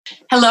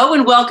Hello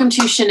and welcome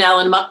to Chanel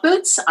and Muck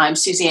Boots. I'm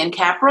Suzanne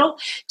Capral.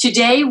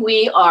 Today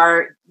we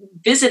are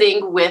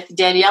visiting with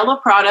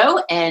Daniela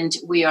Prado, and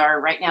we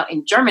are right now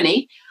in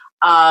Germany.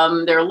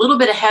 They're a little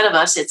bit ahead of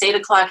us. It's 8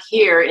 o'clock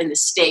here in the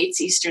States,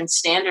 Eastern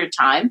Standard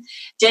Time.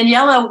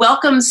 Daniela,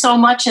 welcome so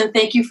much and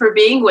thank you for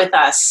being with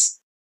us.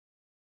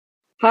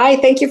 Hi,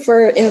 thank you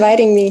for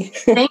inviting me.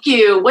 Thank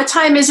you. What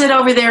time is it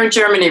over there in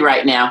Germany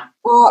right now?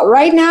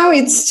 Right now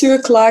it's 2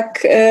 o'clock,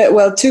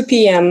 2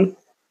 p.m.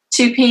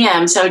 2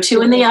 p.m., so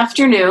 2 in the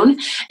afternoon.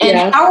 And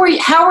yeah. How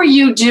are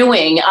you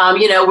doing?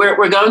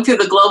 We're going through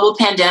the global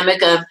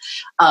pandemic of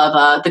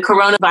the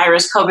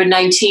coronavirus,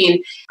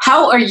 COVID-19.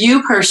 How are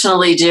you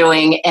personally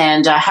doing,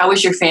 and how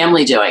is your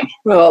family doing?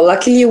 Well,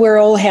 luckily we're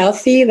all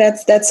healthy.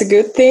 That's a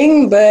good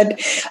thing. But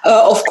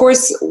of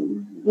course,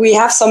 we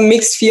have some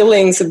mixed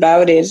feelings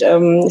about it.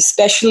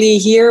 Especially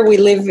here, we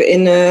live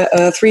in a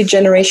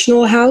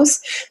 3-generational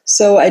house.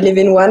 So I live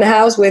in one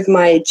house with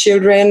my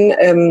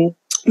children,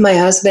 my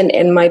husband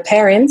and my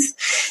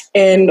parents,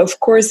 and of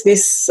course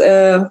this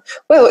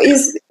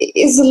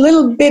is a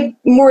little bit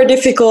more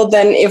difficult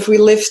than if we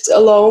lived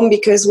alone,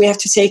 because we have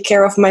to take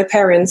care of my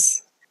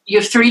parents. You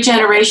have 3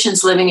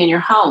 generations living in your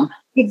home.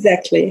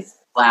 Exactly.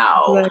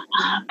 Wow. Right.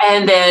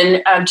 And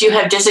then do you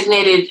have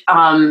designated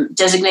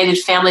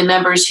family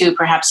members who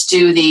perhaps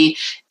do the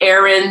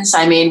errands?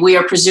 I mean, we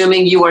are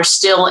presuming you are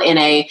still in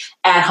a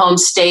at-home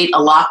state, a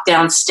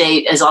lockdown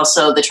state is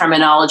also the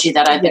terminology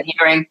that I've been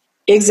hearing.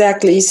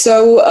 Exactly.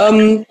 So,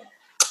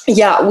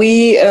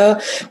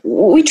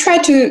 we try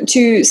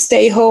to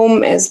stay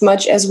home as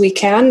much as we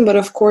can, but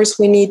of course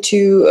we need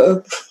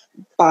to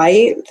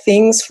buy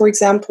things, for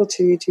example,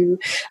 to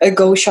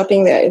go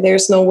shopping.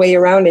 There's no way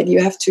around it.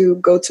 You have to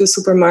go to a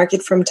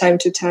supermarket from time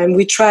to time.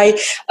 We try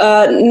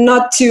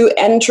not to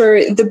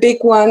enter the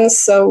big ones,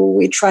 so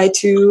we try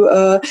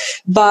to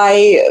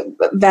buy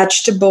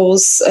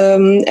vegetables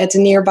at a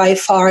nearby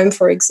farm,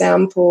 for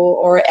example,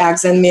 or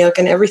eggs and milk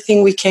and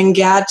everything we can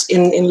get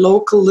in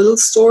local little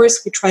stores.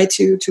 We try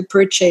to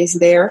purchase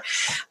there,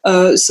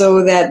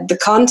 so that the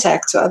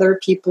contact to other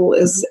people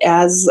is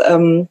as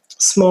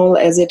small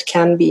as it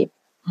can be.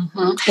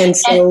 Mm-hmm. And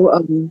so,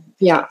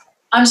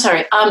 I'm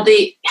sorry.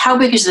 How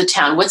big is the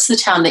town? What's the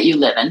town that you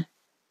live in?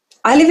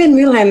 I live in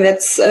Mülheim.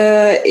 That's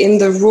in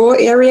the Ruhr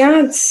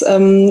area. It's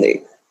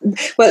the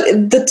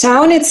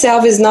town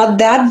itself is not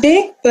that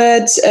big,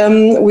 but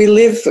we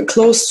live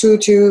close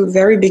to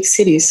very big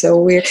cities.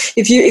 So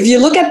if you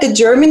look at the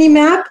Germany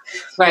map,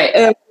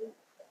 right,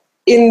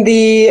 in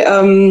the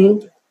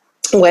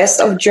west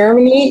of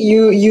Germany,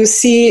 you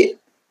see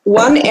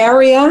one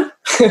area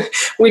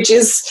which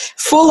is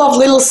full of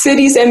little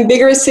cities and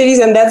bigger cities,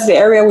 and that's the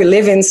area we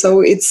live in.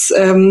 So it's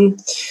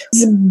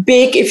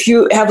big if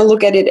you have a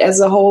look at it as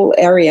a whole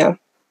area.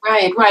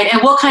 Right.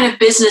 And what kind of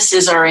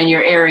businesses are in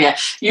your area?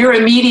 Your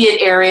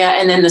immediate area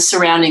and then the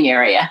surrounding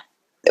area?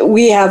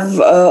 We have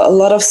a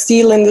lot of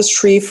steel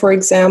industry, for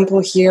example,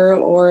 here,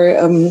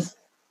 or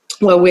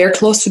we're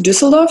close to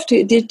Düsseldorf.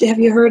 Have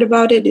you heard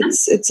about it?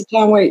 It's a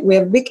town where we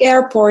have big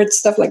airports,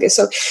 stuff like this.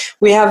 So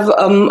we have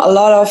a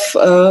lot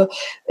of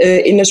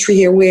industry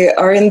here. We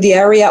are in the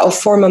area of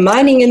former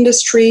mining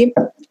industry.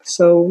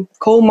 So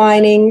coal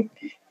mining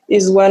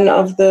is one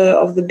of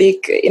the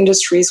big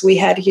industries we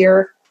had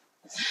here.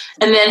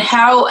 And then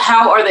how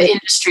are the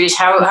industries,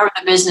 how are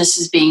the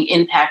businesses being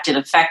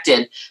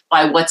affected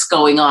by what's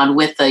going on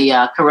with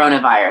the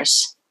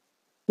coronavirus?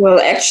 Well,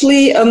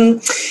 actually,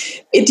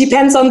 it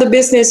depends on the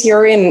business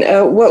you're in.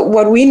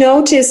 What we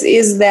notice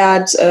is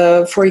that,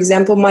 for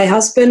example, my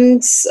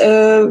husband's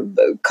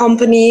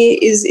company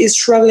is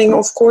struggling,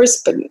 of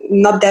course, but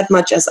not that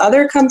much as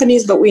other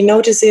companies. But we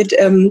notice it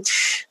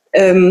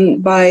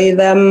by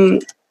them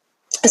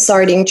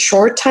starting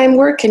short time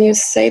work. Can you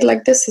say it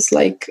like this? It's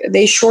like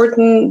they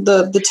shorten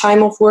the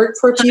time of work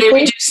for people. They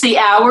reduce the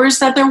hours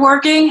that they're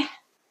working?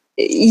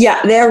 Yeah,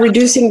 they're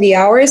reducing the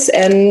hours,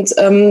 and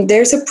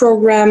there's a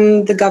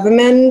program the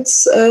government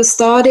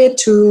started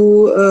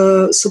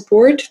to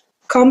support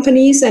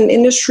companies and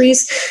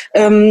industries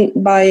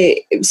by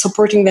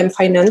supporting them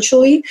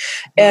financially.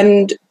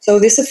 And so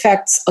this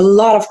affects a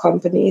lot of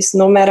companies,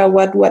 no matter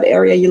what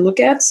area you look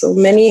at. So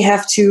many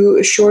have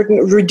to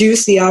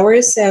reduce the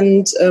hours,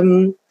 and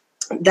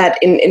that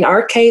in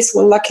our case,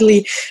 well,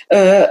 luckily,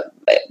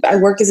 I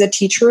work as a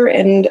teacher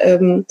and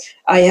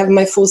I have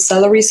my full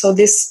salary, so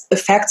this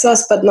affects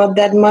us, but not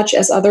that much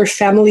as other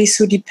families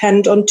who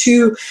depend on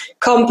 2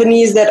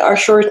 companies that are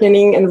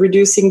shortening and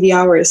reducing the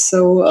hours.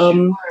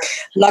 So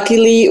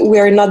luckily,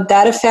 we're not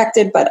that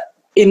affected, but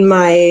in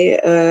my,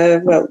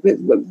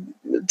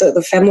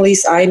 the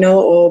families I know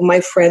or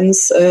my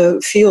friends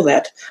feel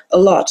that a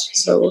lot.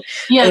 So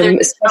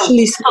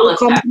especially small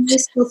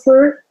companies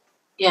suffer.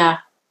 Yeah.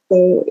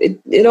 So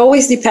it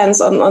always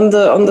depends on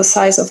the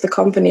size of the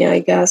company, I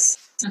guess.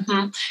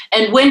 Mm-hmm.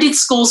 And when did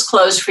schools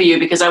close for you?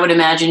 Because I would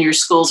imagine your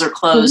schools are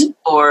closed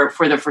for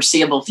the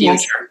foreseeable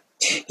future.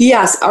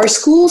 Yes, our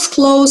schools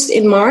closed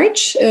in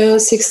March.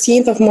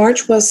 16th of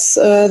March was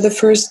the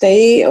first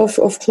day of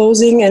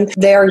closing, and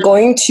they are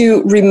going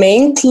to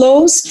remain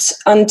closed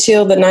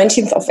until the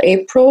 19th of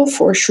April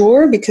for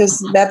sure, because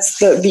that's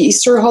the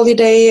Easter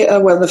holiday,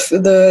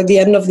 the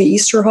end of the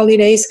Easter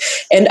holidays.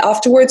 And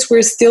afterwards,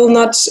 we're still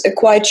not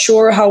quite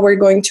sure how we're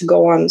going to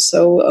go on.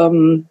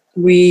 So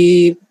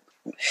we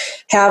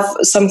have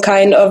some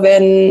kind of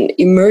an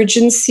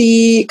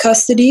emergency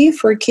custody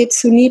for kids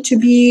who need to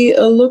be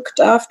looked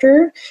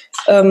after,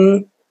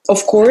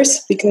 of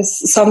course,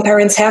 because some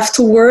parents have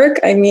to work.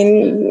 I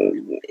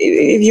mean,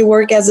 if you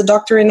work as a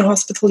doctor in a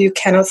hospital, you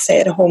cannot stay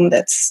at home.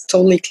 That's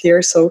totally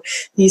clear. So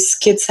these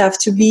kids have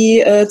to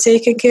be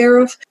taken care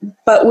of.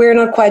 But we're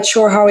not quite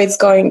sure how it's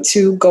going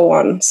to go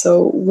on.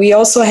 So we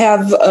also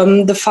have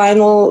the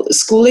final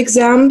school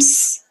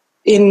exams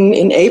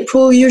in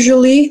April.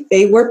 Usually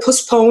they were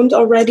postponed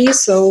already,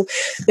 so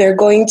they're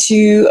going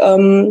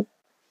to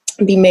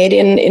be made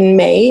in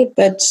May,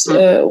 but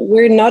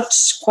we're not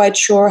quite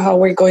sure how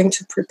we're going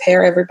to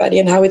prepare everybody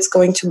and how it's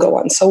going to go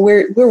on. So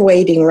we're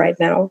waiting right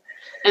now.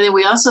 And then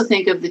we also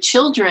think of the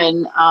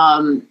children.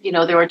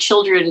 There are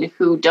children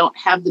who don't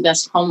have the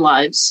best home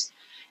lives,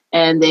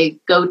 and they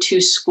go to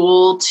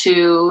school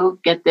to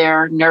get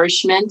their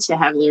nourishment, to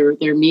have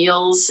their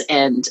meals,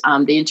 and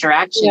the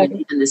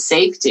interaction and the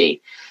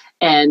safety.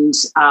 And,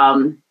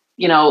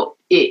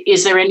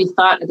 is there any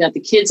thought about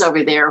the kids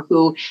over there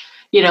who,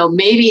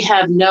 maybe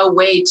have no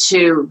way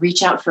to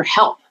reach out for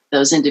help,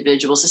 those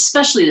individuals,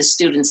 especially the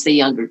students, the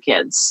younger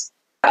kids?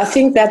 I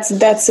think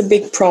that's a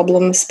big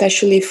problem,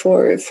 especially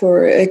for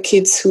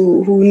kids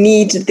who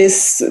need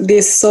this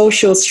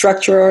social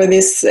structure or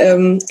this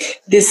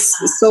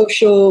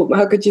social,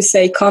 how could you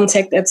say,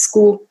 contact at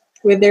school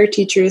with their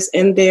teachers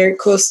and their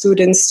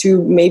co-students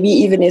to maybe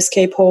even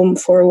escape home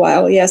for a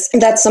while. Yes, and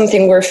that's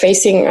something we're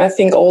facing, I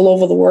think, all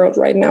over the world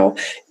right now.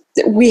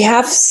 We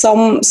have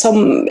some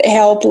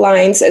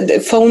helplines,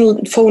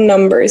 phone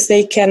numbers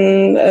they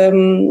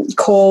can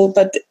call,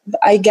 but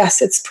I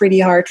guess it's pretty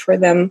hard for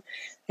them.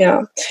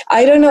 Yeah,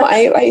 I don't know.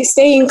 I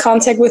stay in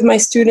contact with my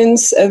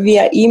students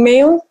via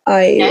email.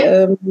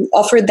 I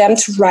offer them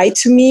to write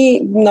to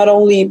me, not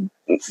only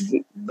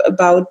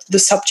about the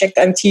subject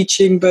I'm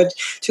teaching, but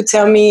to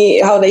tell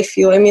me how they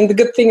feel. I mean, the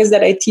good thing is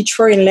that I teach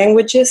foreign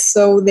languages,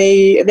 so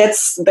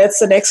that's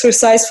an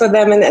exercise for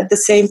them, and at the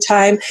same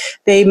time,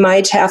 they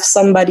might have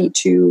somebody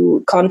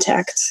to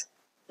contact.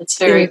 That's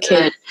very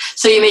good.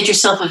 So you made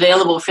yourself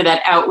available for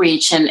that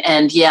outreach and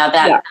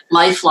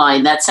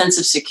lifeline, that sense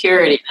of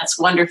security. That's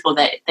wonderful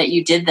that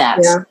you did that.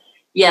 Yeah.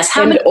 Yes.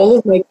 All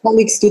of my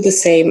colleagues do the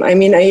same. I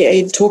mean,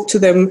 I talk to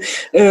them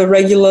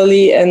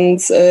regularly, and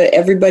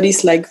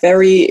everybody's like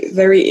very,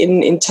 very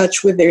in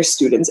touch with their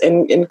students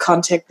and in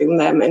contacting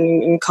them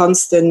and in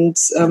constant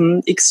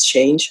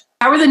exchange.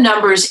 How are the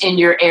numbers in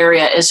your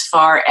area as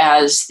far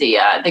as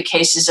the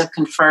cases of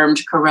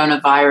confirmed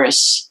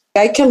coronavirus?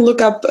 I can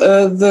look up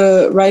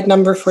the right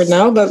number for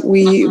now, but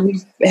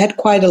we've had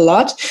quite a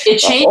lot. It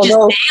changes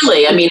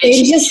daily. I mean, it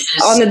changes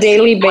on a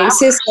daily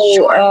basis. So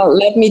sure.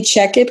 Let me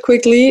check it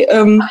quickly.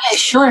 Okay,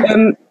 sure.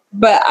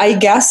 But I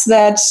guess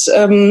that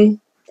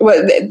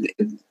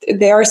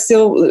they are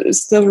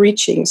still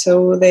reaching,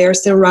 so they are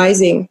still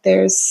rising.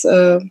 There's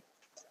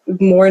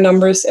more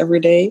numbers every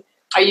day.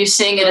 Are you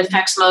seeing it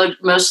affects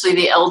mostly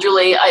the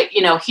elderly?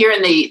 Here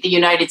in the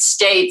United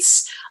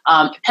States,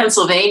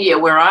 Pennsylvania,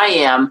 where I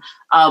am,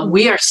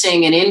 we are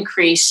seeing an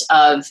increase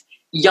of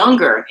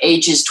younger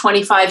ages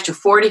 25 to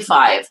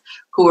 45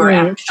 who are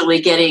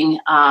actually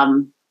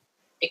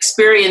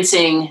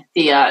experiencing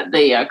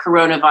the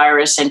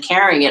coronavirus and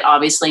carrying it,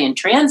 obviously, and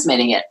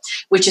transmitting it,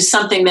 which is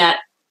something that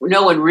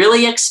no one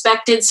really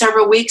expected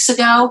several weeks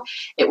ago.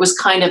 It was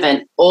kind of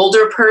an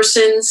older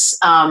person's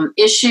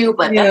issue,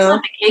 but that's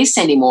not the case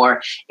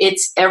anymore.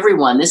 It's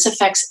everyone. This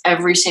affects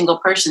every single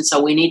person. So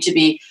we need to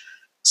be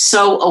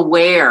so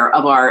aware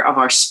of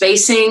our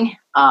spacing,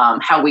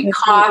 how we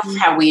cough,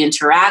 how we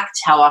interact,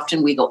 how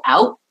often we go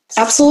out.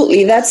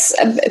 Absolutely. That's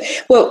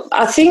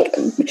I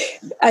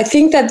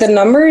think that the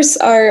numbers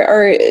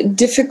are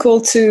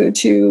difficult to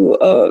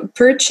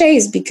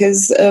purchase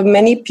because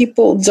many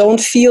people don't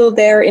feel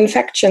they're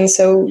infected.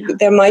 So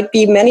there might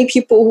be many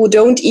people who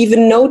don't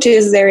even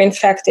notice they're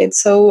infected.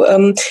 So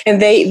and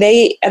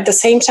they at the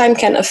same time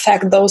can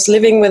affect those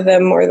living with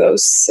them or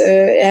those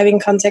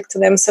having contact to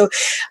them. So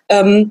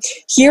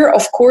here,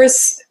 of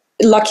course,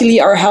 luckily,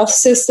 our health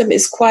system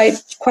is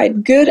quite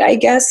good, I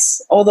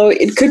guess. Although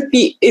it could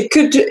be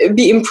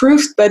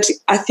improved, but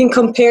I think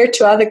compared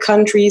to other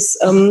countries,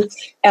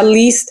 at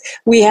least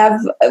we have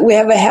a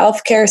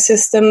healthcare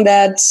system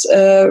that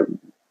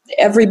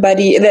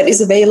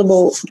is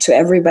available to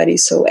everybody,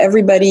 so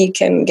everybody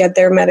can get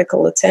their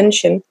medical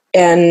attention.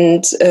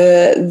 And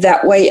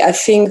that way, I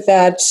think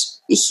that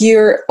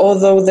here,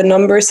 although the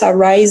numbers are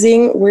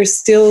rising, we're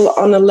still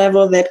on a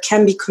level that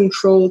can be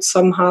controlled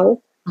somehow.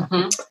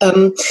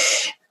 Mm-hmm.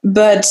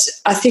 But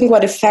I think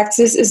what affects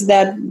this is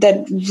that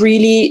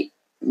really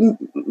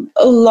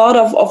a lot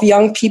of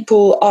young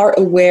people are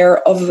aware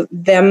of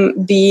them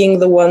being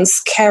the ones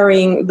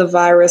carrying the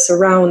virus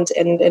around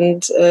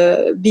and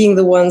being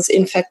the ones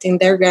infecting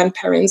their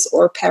grandparents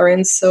or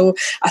parents. So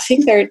I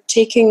think they're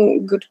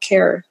taking good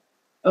care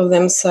of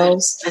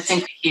themselves. I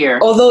think here.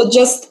 Although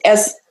just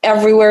as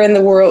everywhere in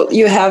the world,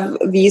 you have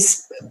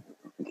these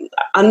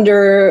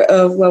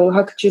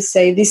how could you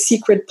say, these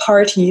secret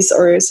parties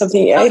or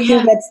something. I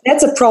think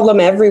that's a problem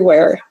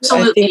everywhere.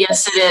 Absolutely,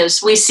 yes, it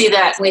is. We see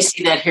that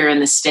here in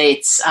the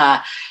States.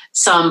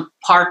 Some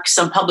parks,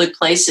 some public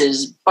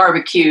places,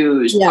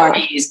 barbecues,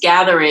 parties,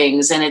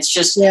 gatherings, and it's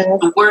just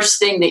the worst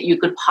thing that you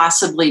could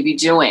possibly be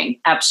doing.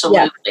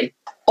 Absolutely. Yeah.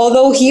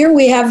 Although here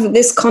we have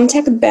this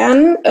contact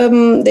ban,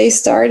 they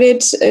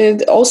started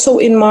also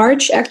in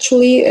March.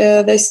 Actually,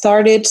 they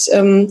started.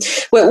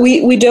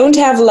 We don't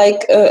have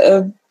like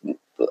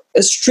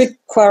a strict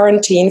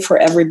quarantine for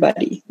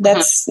everybody.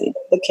 That's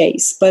the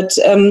case. But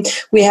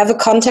we have a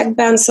contact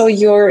ban, so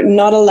you're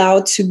not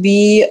allowed to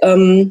be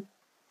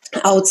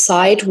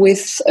outside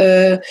with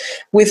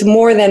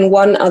more than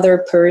one other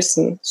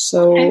person.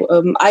 So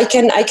I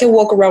can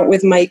walk around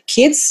with my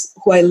kids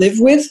who I live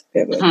with.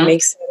 It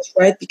makes sense,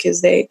 right? Because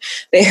they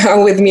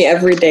are with me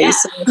every day.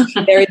 So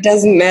there it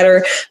doesn't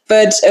matter.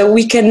 But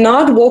we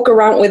cannot walk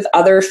around with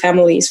other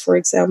families, for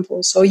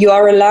example. So you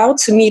are allowed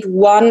to meet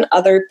one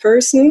other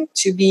person,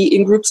 to be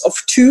in groups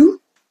of 2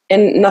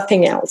 and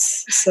nothing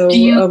else. So do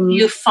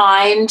you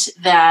find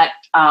that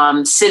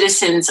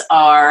citizens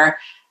are,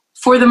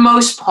 for the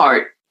most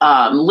part,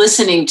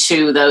 listening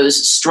to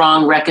those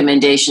strong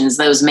recommendations,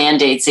 those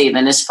mandates,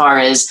 even as far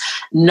as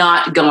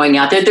not going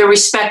out there? They're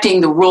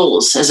respecting the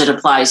rules as it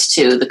applies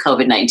to the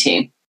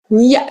COVID-19.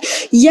 Yeah.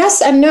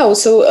 Yes and no.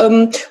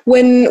 So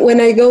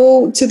when I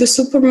go to the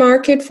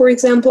supermarket, for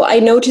example, I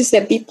notice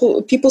that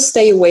people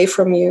stay away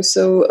from you.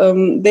 So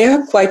they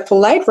are quite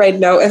polite right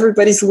now.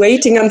 Everybody's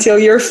waiting until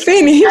you're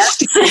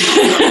finished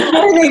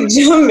before they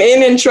jump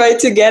in and try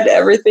to get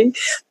everything.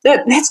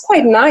 That's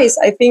quite nice.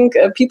 I think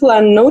people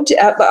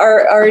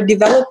are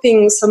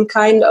developing some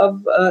kind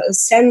of a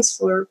sense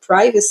for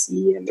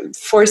privacy and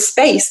for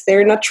space.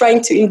 They're not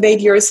trying to invade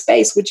your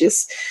space, which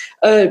is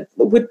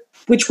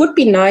which would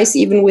be nice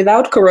even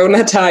without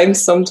Corona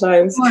times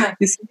sometimes. Yeah.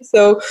 You see?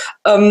 So,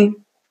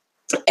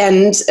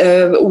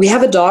 we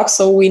have a dog,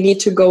 so we need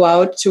to go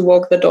out to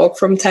walk the dog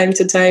from time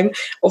to time,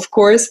 of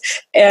course.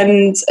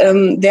 And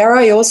there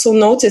I also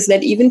noticed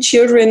that even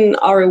children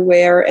are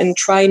aware and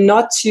try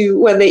not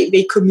to,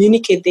 they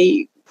communicate,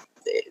 they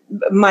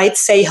might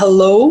say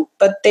hello,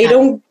 but they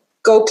don't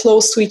go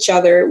close to each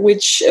other,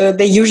 which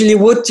they usually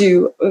would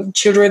do.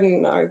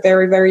 Children are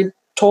very, very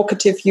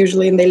talkative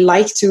usually, and they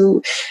like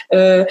to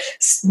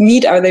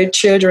meet other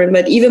children.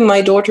 But even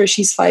my daughter,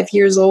 she's 5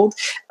 years old,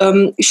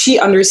 she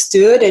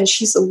understood and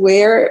she's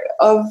aware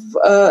of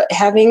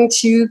having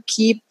to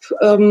keep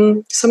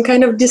some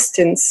kind of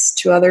distance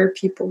to other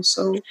people.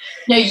 So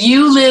now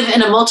you live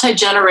in a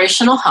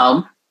multi-generational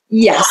home.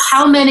 Yes.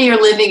 How many are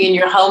living in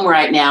your home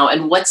right now,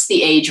 and what's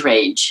the age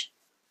range?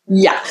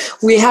 Yeah,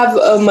 we have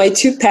my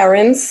 2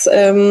 parents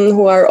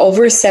who are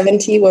over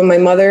 70. Well, my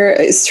mother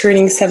is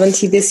turning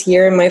 70 this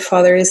year, and my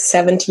father is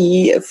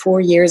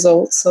 74 years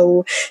old.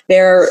 So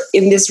they're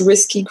in this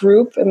risky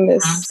group, in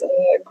this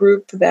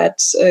group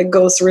that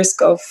goes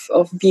risk of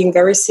being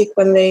very sick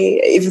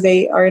if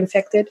they are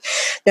infected.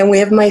 Then we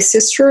have my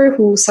sister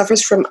who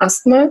suffers from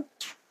asthma,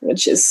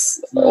 which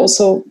is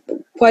also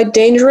quite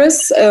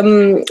dangerous.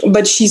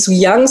 But she's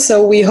young,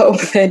 so we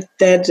hope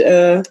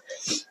that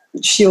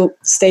she'll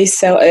stay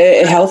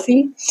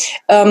healthy.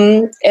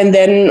 And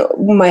then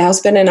my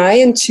husband and I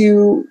and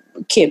 2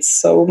 kids.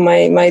 So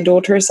my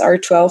daughters are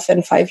 12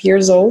 and 5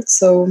 years old.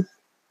 So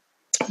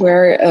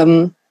we're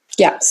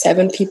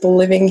 7 people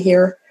living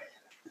here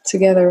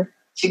together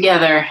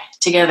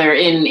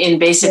in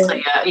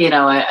basically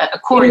a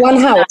quarter. In one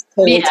house.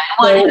 We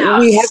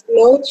have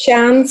no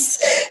chance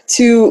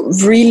to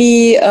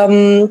really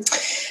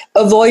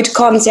avoid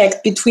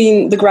contact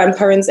between the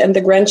grandparents and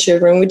the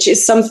grandchildren, which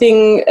is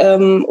something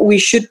we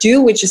should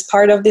do, which is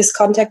part of this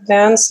contact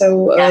ban.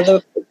 So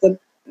the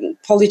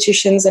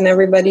politicians and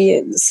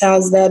everybody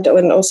says that,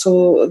 and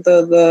also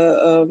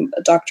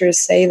the doctors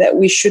say that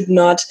we should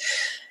not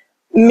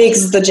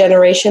mix the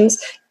generations.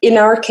 In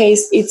our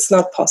case, it's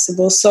not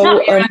possible. So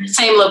you're in the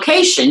same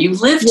location. You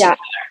live together.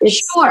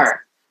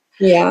 Sure.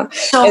 Yeah.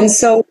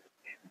 So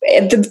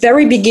at the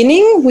very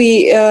beginning,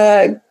 we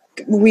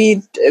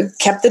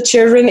kept the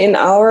children in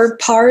our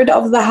part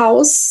of the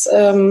house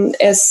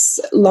as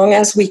long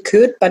as we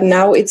could. But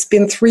now it's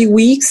been 3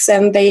 weeks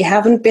and they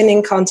haven't been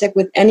in contact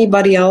with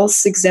anybody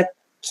else except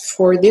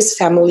for this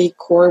family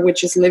core,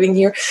 which is living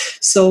here.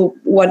 So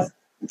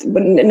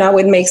now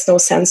it makes no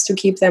sense to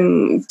keep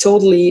them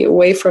totally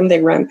away from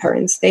their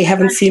grandparents. They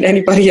haven't seen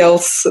anybody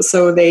else,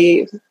 so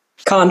they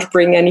can't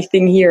bring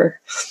anything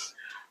here.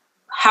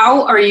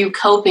 How are you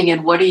coping,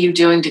 and what are you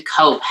doing to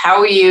cope?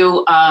 What are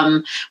you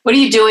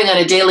doing on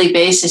a daily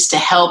basis to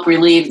help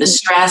relieve the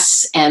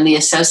stress and the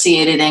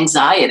associated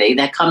anxiety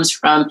that comes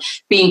from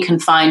being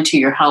confined to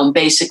your home?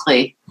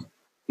 Basically,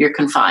 you're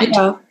confined.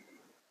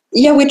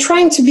 yeah, we're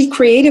trying to be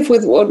creative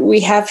with what we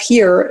have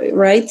here,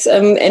 right?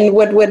 And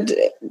what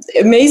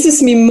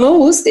amazes me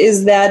most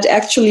is that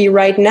actually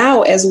right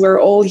now, as we're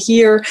all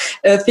here,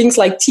 things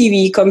like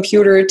TV,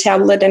 computer,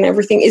 tablet, and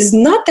everything is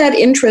not that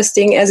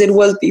interesting as it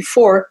was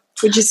before,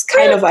 which is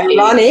kind of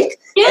ironic.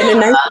 Yeah. And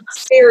a nice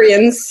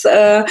experience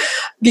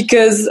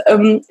because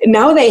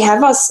now they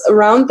have us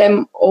around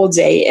them all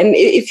day. And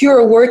if you're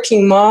a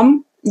working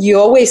mom, you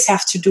always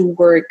have to do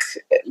work.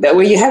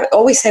 Well,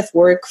 always have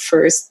work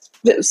first.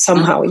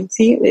 Somehow, you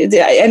see,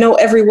 I know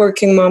every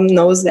working mom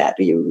knows that.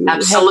 You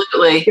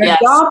absolutely have your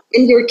job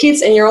and your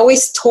kids, and you're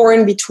always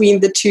torn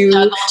between the two.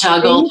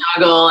 Juggle,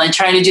 and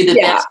trying to do the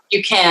best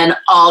you can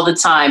all the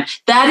time.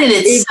 That in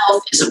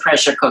itself is a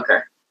pressure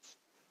cooker.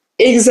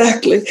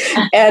 Exactly.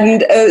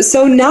 And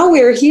so now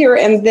we're here,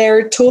 and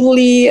they're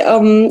totally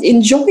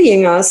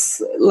enjoying us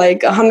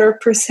like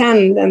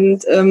 100%.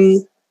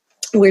 And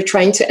we're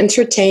trying to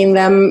entertain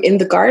them in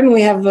the garden.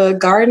 We have a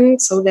garden,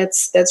 so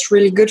that's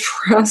really good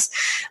for us.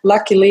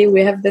 Luckily,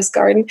 we have this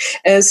garden.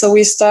 So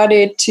we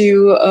started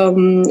to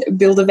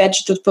build a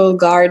vegetable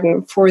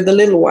garden for the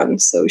little one.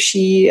 So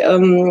she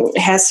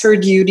has her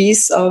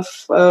duties of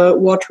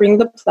watering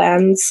the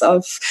plants,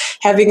 of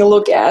having a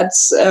look at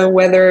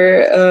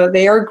whether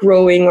they are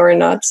growing or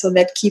not. So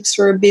that keeps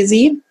her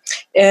busy.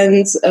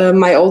 And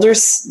my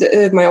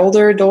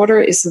older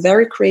daughter is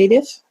very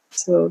creative.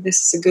 So this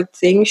is a good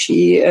thing.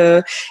 She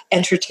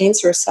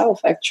entertains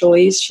herself,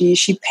 actually.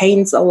 She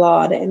paints a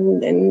lot,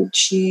 and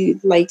she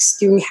likes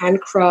doing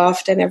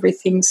handcraft and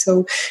everything.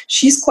 So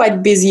she's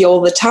quite busy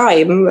all the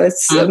time.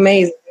 It's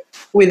amazing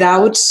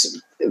without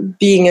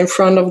being in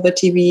front of the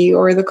TV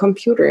or the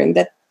computer. And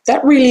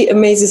that really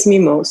amazes me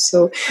most.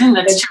 So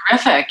that's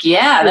terrific.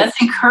 Yeah, that's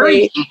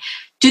encouraging.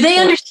 Do they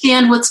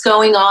understand what's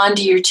going on?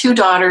 Do your two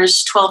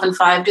daughters, 12 and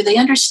 5, do they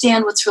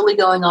understand what's really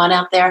going on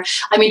out there?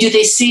 I mean, do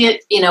they see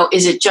it,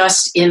 is it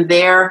just in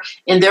their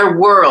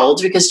world?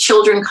 Because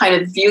children kind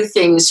of view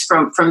things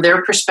from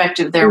their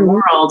perspective, their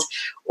world,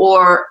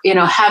 or,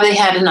 have they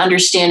had an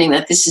understanding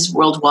that this is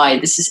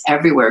worldwide, this is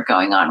everywhere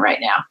going on right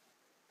now?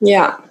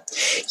 Yeah.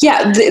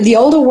 The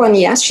older one,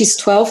 yes, she's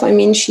 12. I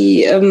mean,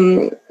 she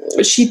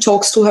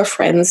talks to her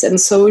friends, and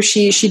so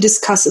she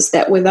discusses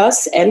that with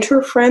us and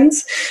her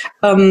friends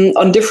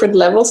on different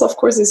levels. Of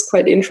course, it's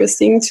quite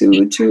interesting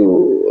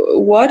to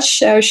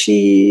watch how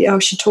she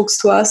talks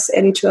to us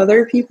and to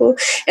other people.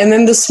 And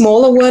then the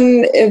smaller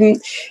one,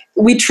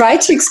 we try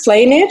to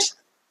explain it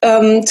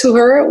to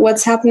her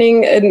what's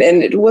happening, and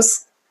it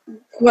was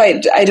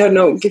quite, I don't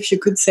know if you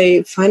could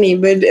say funny,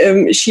 but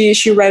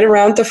she ran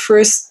around the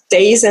first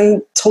days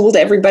and told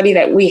everybody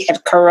that we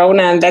had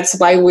corona, and that's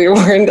why we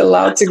weren't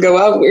allowed to go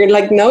out. We were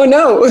like, no.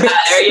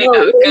 There you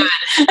go. Good.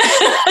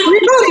 We're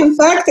not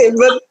infected,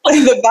 but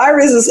the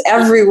virus is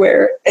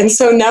everywhere. And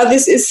so now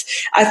this is,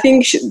 I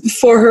think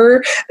for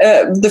her,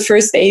 the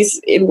first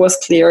days it was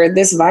clear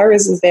this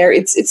virus is there.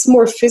 It's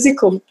more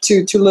physical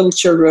to little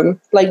children,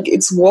 like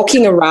it's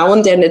walking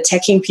around and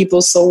attacking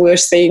people. So we're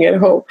staying at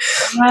home.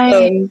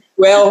 Right.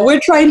 Well, we're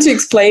trying to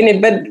explain it,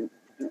 but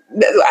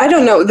I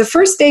don't know. The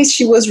first days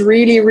she was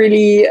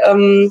really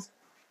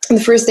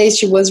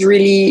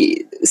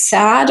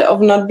sad of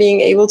not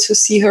being able to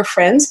see her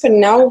friends, but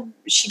now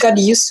she got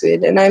used to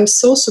it. And I'm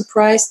so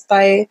surprised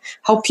by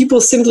how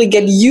people simply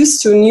get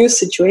used to a new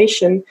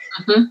situation.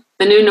 Mm-hmm.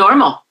 The new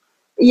normal.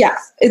 Yeah,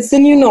 it's the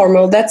new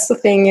normal. That's the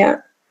thing,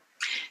 yeah.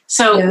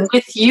 So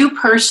with you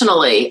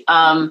personally,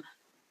 how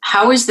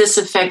has this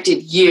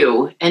affected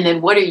you? And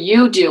then what are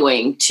you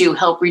doing to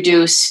help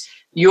reduce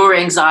your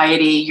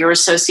anxiety, your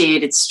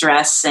associated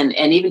stress, and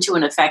even to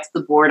affect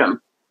the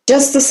boredom?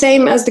 Just the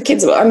same as the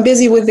kids. I'm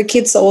busy with the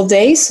kids all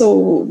day,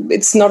 so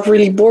it's not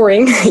really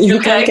boring.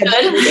 You can't get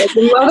as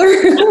a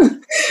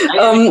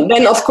mother.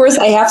 Then, of course,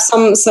 I have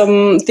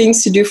some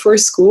things to do for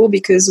school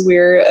because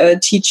we're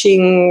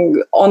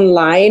teaching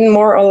online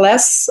more or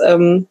less.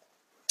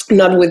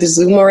 Not with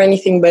Zoom or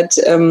anything, but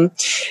I'm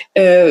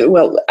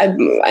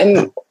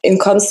in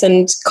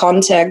constant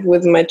contact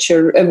with my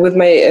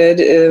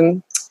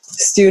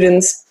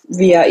students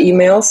via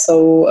email,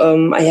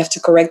 so I have to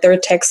correct their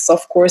texts,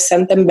 of course,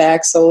 send them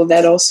back, so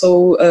that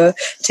also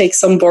takes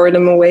some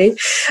boredom away.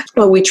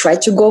 We try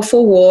to go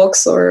for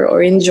walks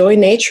or enjoy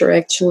nature,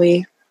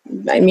 actually.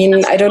 I mean,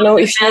 that's I don't know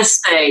if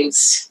best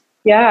things.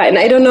 Yeah, and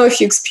I don't know if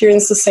you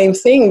experience the same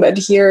thing, but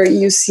here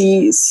you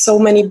see so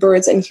many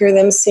birds and hear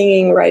them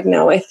singing right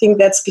now. I think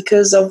that's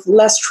because of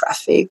less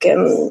traffic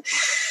and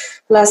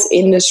less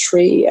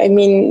industry. I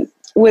mean,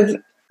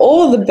 with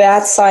all the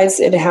bad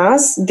sides it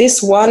has,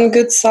 this one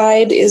good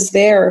side is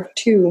there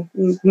too.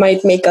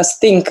 Might make us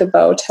think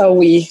about how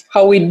we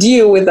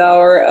deal with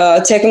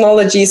our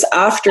technologies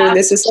after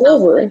this is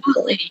over.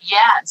 Absolutely,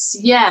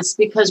 yes.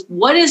 Because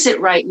what is it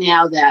right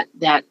now that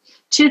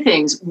two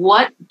things?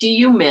 What do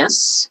you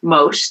miss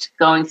most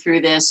going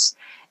through this?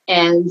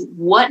 And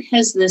what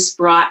has this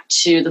brought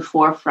to the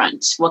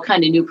forefront? What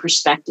kind of new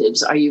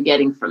perspectives are you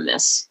getting from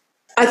this?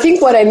 I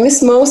think what I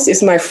miss most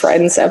is my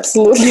friends,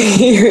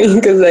 absolutely,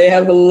 because I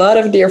have a lot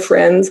of dear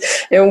friends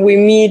and we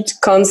meet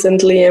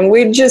constantly and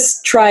we're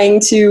just trying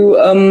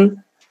to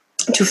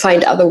to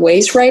find other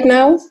ways right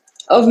now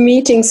of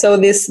meeting. So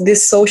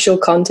this social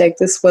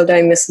contact is what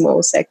I miss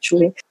most,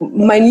 actually.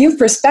 My new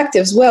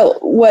perspectives, well,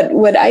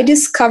 what I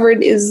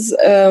discovered is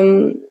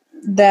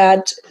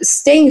that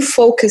staying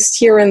focused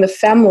here in the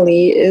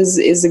family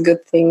is a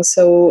good thing.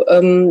 So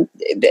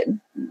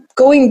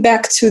going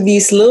back to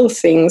these little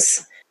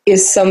things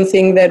is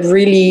something that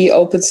really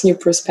opens new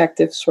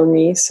perspectives for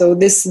me. So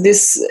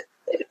this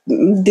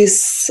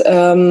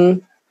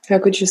how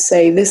could you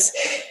say, this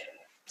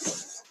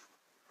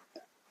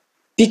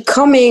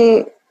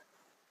becoming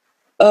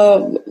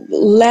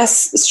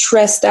less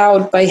stressed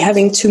out by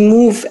having to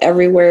move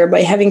everywhere,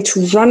 by having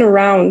to run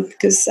around,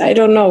 because I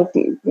don't know,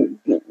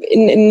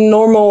 in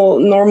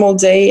normal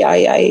day,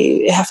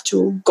 I have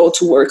to go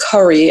to work,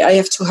 hurry. I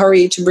have to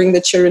hurry to bring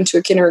the children to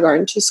a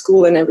kindergarten, to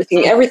school, and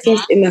everything.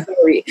 Everything's in a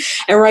hurry.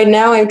 And right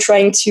now, I'm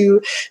trying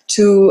to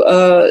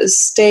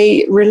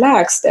stay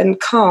relaxed and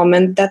calm,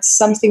 and that's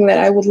something that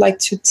I would like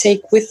to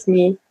take with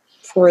me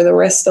for the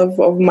rest of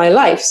my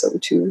life. So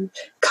to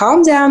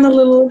calm down a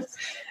little.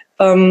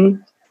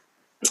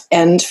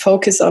 And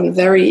focus on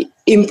very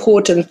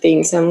important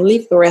things and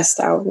leave the rest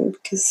out,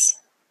 because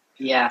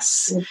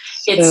yes,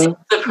 it's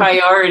the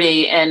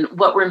priority and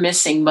what we're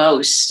missing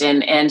most,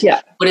 and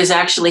what is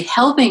actually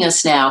helping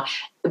us now,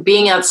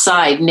 being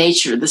outside,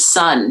 nature, the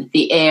sun,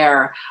 the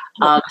air,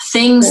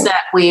 things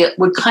that we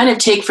would kind of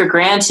take for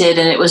granted,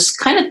 and it was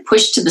kind of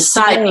pushed to the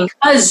side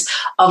because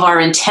of our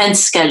intense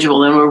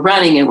schedule, and we're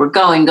running and we're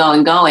going.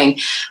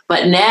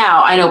 But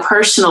now I know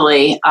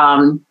personally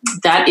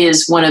that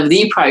is one of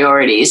the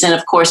priorities. And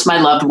of course, my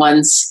loved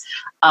ones,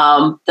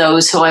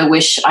 those who I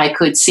wish I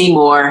could see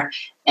more.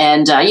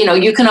 And,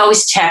 you can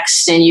always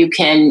text, and you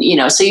can,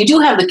 so you do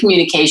have the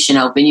communication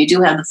open, you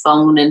do have the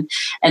phone and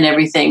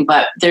everything,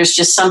 but there's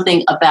just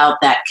something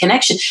about that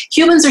connection.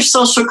 Humans are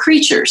social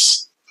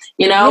creatures.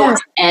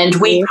 And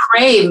we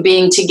crave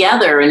being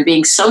together and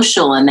being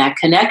social and that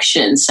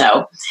connection.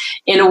 So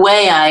in a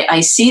way, I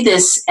see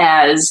this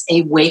as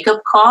a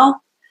wake-up call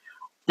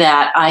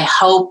that I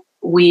hope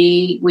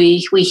we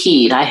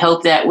heed. I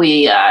hope that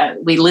we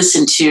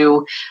listen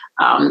to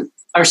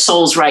our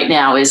souls right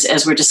now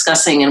as we're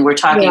discussing and we're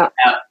talking about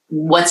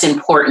what's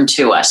important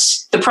to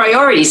us, the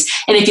priorities.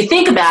 And if you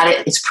think about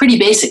it, it's pretty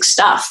basic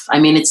stuff. I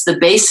mean, it's the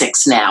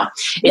basics now.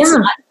 It's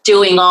not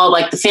doing all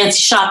like the fancy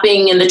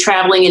shopping and the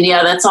traveling, and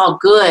that's all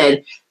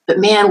good. But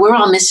man, we're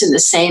all missing the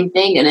same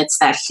thing, and it's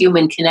that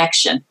human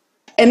connection.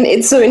 And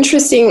it's so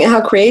interesting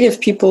how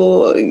creative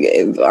people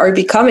are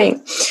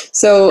becoming.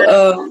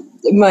 So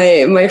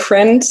my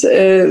friend,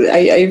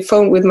 I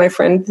phoned with my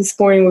friend this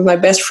morning, with my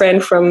best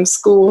friend from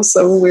school.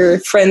 So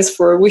we've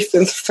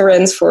been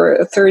friends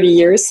for 30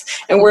 years,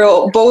 and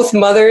we're both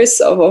mothers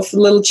of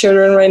little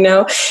children right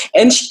now.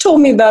 And she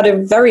told me about a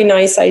very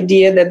nice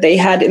idea that they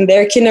had in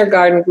their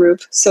kindergarten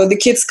group. So the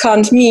kids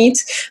can't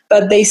meet,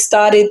 but they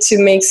started to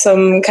make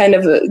some kind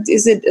of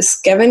is it a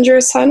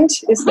scavenger's hunt?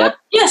 Is that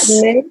the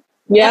name?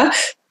 Yeah.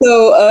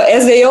 So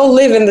as they all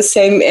live in the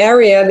same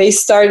area, they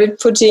started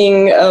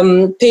putting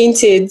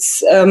painted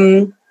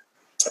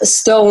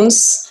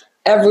stones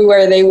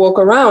everywhere they walk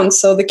around.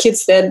 So the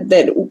kids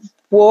that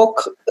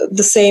walk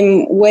the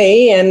same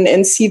way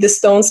and see the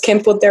stones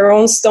can put their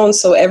own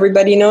stones, so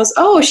everybody knows,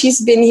 oh, she's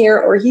been here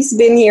or he's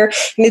been here.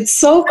 And it's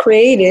so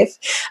creative.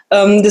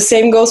 The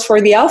same goes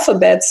for the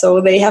alphabet. So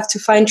they have to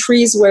find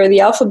trees where the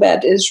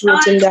alphabet is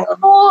written down.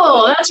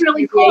 Cool. That's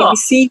really cool.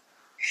 ABC.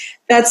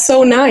 That's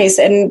so nice,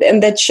 and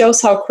that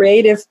shows how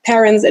creative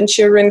parents and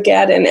children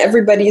get, and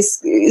everybody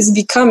is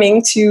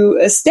becoming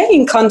to stay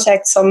in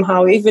contact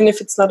somehow, even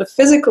if it's not a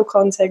physical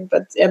contact,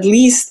 but at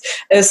least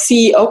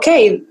see,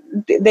 okay,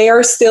 they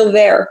are still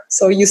there,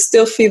 so you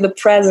still feel the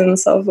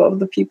presence of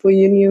the people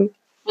you knew.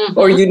 Mm-hmm.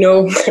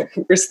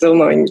 Or we're still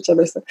knowing each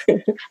other. So.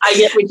 I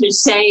get what you're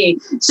saying.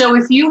 So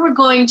if you were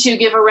going to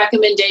give a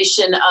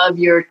recommendation of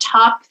your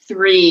top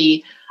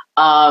 3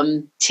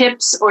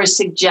 tips or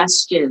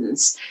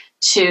suggestions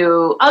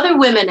to other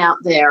women out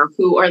there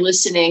who are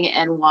listening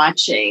and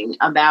watching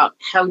about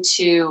how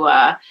to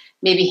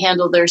maybe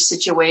handle their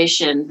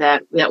situation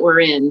that we're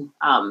in,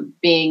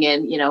 being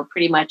in,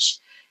 pretty much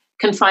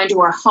confined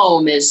to our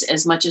home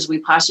as much as we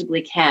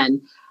possibly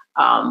can.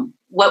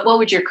 What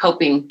would your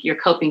coping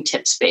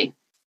tips be?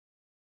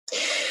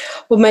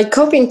 Well, my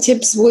coping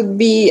tips would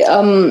be,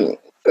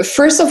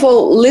 first of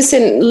all,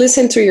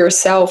 listen to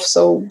yourself.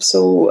 So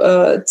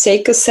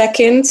take a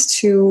second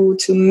to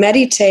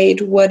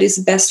meditate what is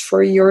best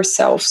for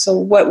yourself. So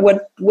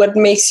what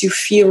makes you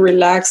feel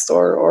relaxed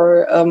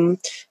or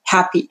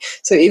happy.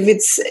 So if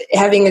it's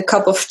having a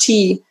cup of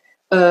tea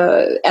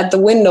at the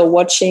window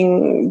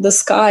watching the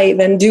sky,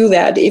 then do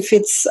that. If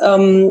it's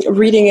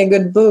reading a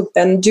good book,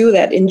 then do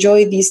that.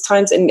 Enjoy these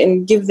times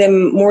and give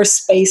them more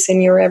space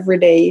in your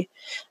everyday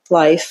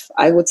life.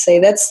 I would say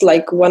that's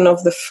like one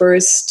of the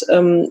first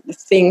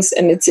things,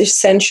 and it's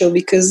essential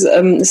because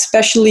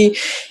especially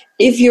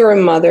if you're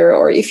a mother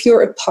or if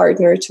you're a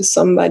partner to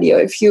somebody, or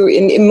if you're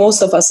in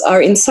most of us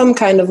are in some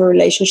kind of a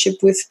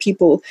relationship with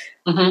people,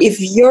 if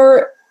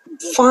you're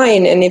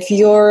fine. And if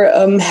you're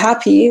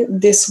happy,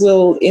 this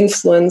will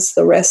influence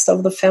the rest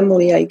of the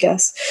family, I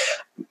guess.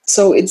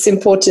 So it's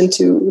important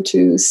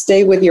to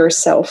stay with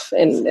yourself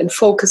and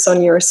focus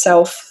on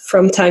yourself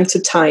from time to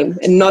time,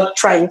 and not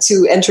trying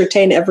to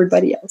entertain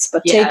everybody else,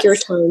 but take your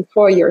time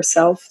for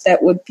yourself.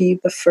 That would be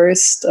the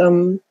first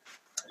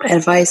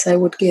advice I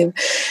would give.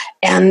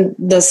 And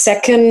the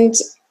second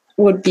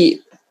would be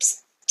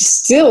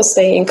still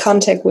stay in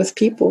contact with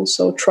people.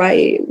 So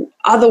try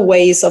other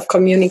ways of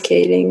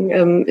communicating,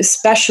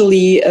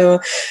 especially, I'm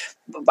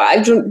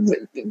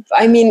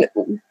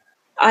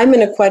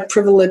in a quite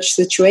privileged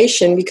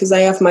situation because I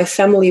have my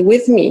family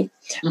with me.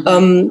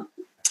 Mm-hmm.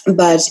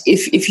 But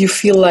if you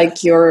feel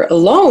like you're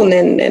alone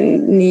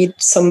and need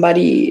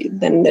somebody,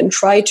 then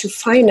try to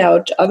find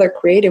out other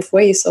creative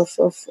ways of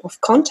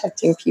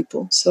contacting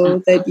people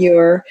so that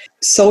your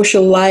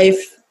social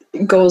life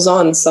goes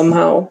on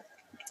somehow.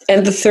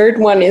 And the third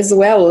one is,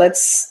 well,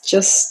 let's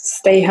just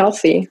stay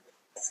healthy.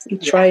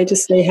 Try to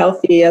stay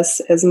healthy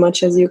as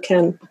much as you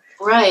can.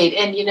 Right.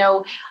 And,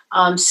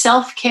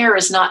 self-care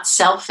is not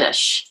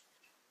selfish.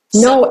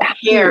 No,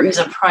 self-care is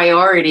a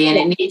priority, and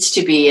it needs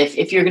to be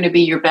if you're going to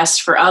be your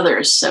best for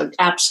others. So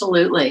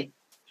absolutely.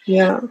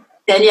 Yeah.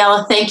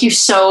 Daniela, thank you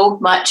so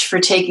much for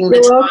taking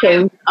the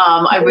time.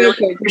 I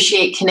really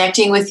appreciate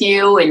connecting with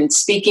you and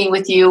speaking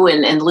with you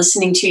and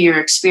listening to your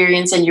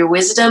experience and your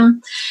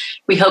wisdom.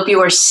 We hope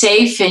you are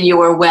safe and you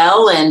are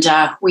well, and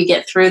we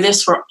get through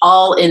this. We're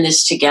all in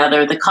this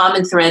together. The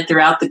common thread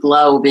throughout the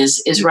globe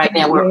is right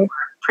now we're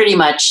pretty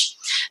much,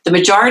 the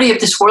majority of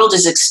this world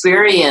is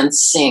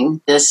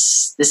experiencing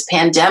this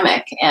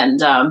pandemic,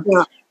 and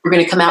we're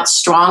going to come out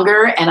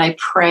stronger, and I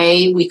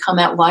pray we come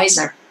out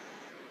wiser.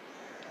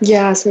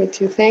 Yes, me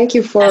too. Thank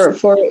you for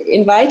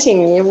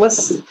inviting me. It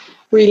was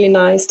really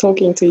nice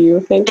talking to you.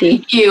 Thank you.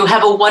 Thank you.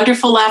 Have a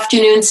wonderful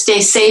afternoon. Stay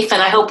safe, and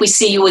I hope we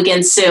see you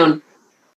again soon.